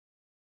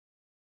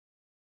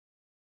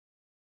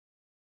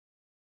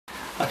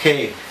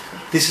Okay,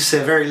 this is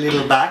a very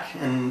little bag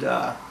and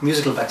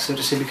musical bag, so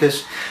to say,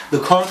 because the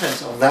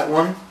contents of that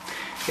one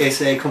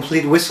is a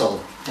complete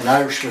whistle, an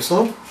Irish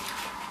whistle,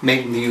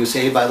 made in the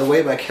USA, by the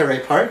way, by Kerry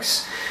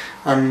Parks.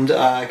 And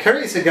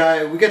Kerry is a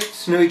guy, we get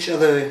to know each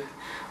other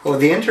over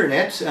the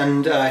internet,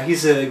 and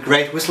he's a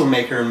great whistle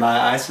maker in my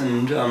eyes.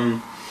 And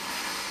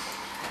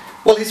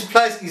well, he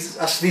supplies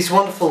us these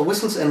wonderful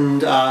whistles,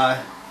 and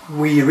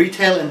we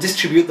retail and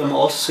distribute them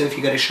also. So if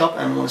you got a shop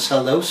and want to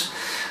sell those,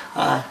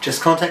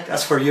 just contact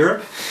us for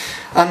Europe.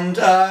 And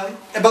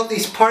about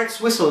these Parks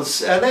whistles,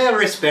 they are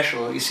very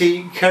special. You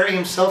see, Kerry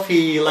himself,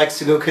 he likes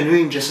to go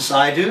canoeing just as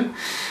I do.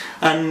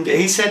 And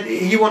he said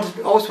he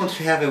always wanted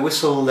to have a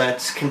whistle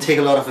that can take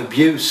a lot of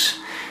abuse.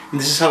 And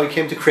this is how he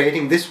came to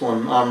creating this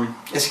one.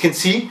 As you can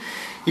see,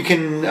 you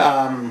can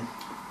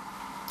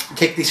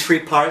take these three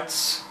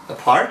parts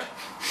apart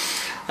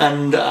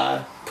and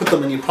put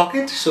them in your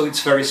pocket, so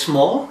it's very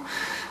small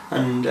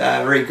and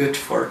very good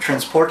for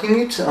transporting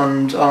it.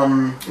 And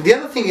the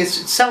other thing is,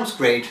 it sounds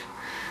great,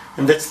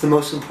 and that's the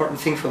most important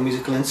thing for a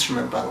musical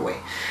instrument, by the way.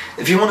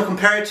 If you want to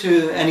compare it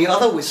to any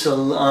other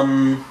whistle,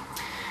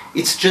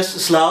 it's just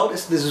as loud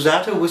as the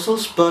Susato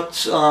whistles, but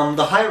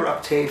the higher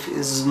octave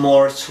is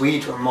more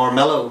sweet or more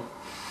mellow.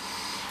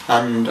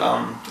 And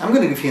I'm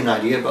going to give you an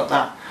idea about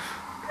that.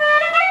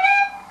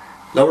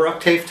 Lower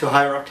octave to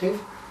higher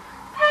octave.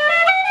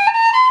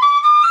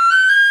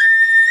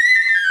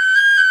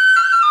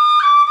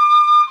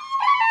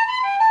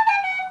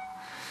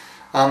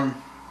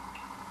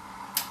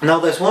 Now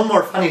there's one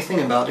more funny thing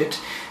about it.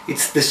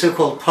 It's the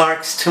so-called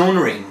Parks tone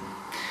ring.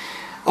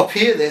 Up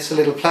here there's a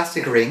little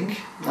plastic ring,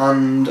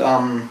 and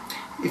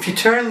if you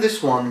turn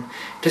this one,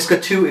 it has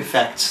got two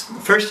effects. The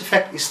first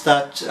effect is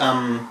that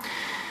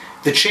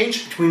the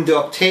change between the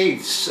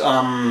octaves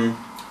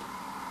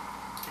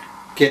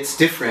gets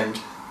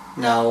different.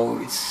 Now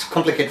it's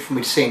complicated for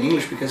me to say in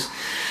English because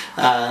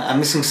I'm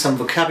missing some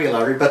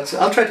vocabulary, but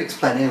I'll try to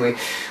explain anyway.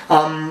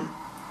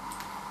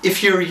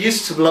 If you're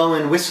used to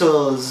blowing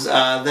whistles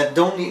that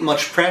don't need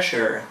much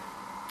pressure,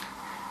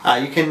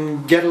 you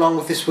can get along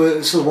with this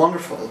whistle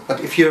wonderful. But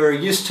if you're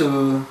used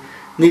to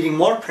needing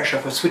more pressure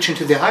for switching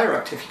to the higher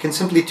octave, you can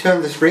simply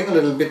turn this ring a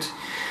little bit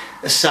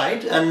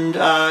aside, and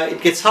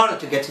it gets harder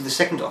to get to the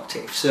second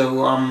octave.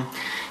 So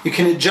you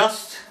can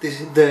adjust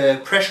the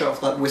pressure of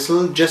that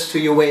whistle just to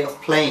your way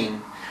of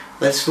playing.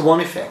 That's the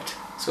one effect.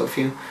 So if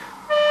you,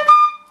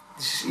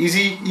 this is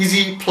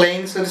easy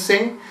playing, so to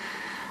say.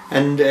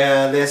 And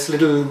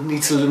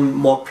needs a little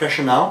more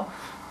pressure now.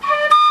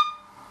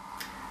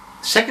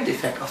 Second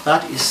effect of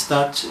that is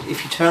that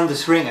if you turn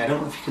this ring, I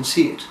don't know if you can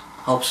see it,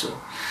 I hope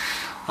so,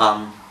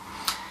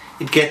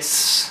 it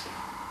gets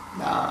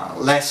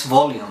less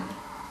volume.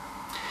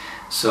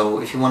 So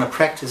if you want to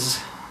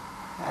practice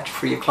at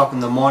 3 o'clock in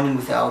the morning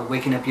without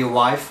waking up your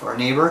wife or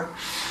neighbor,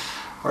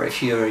 or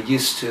if you're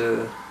used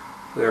to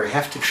where you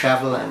have to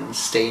travel and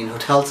stay in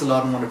hotels a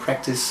lot and want to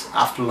practice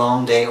after a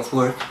long day of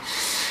work,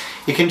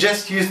 you can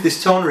just use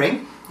this tone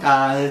ring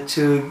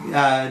to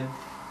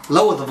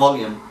lower the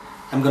volume.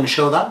 I'm going to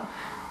show that.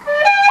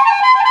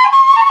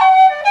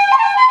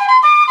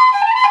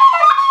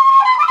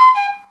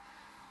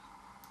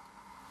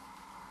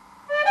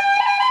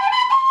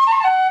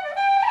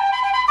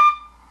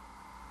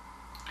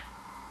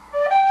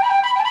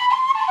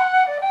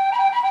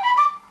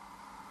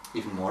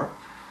 Even more.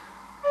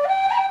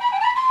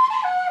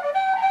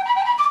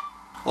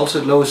 Also,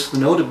 it lowers the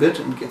note a bit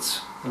and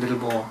gets a little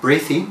more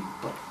breathy,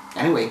 but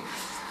anyway.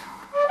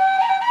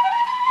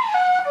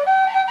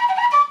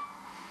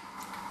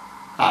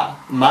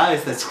 In my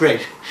eyes, that's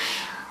great.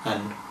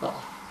 And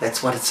well,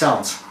 that's what it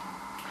sounds.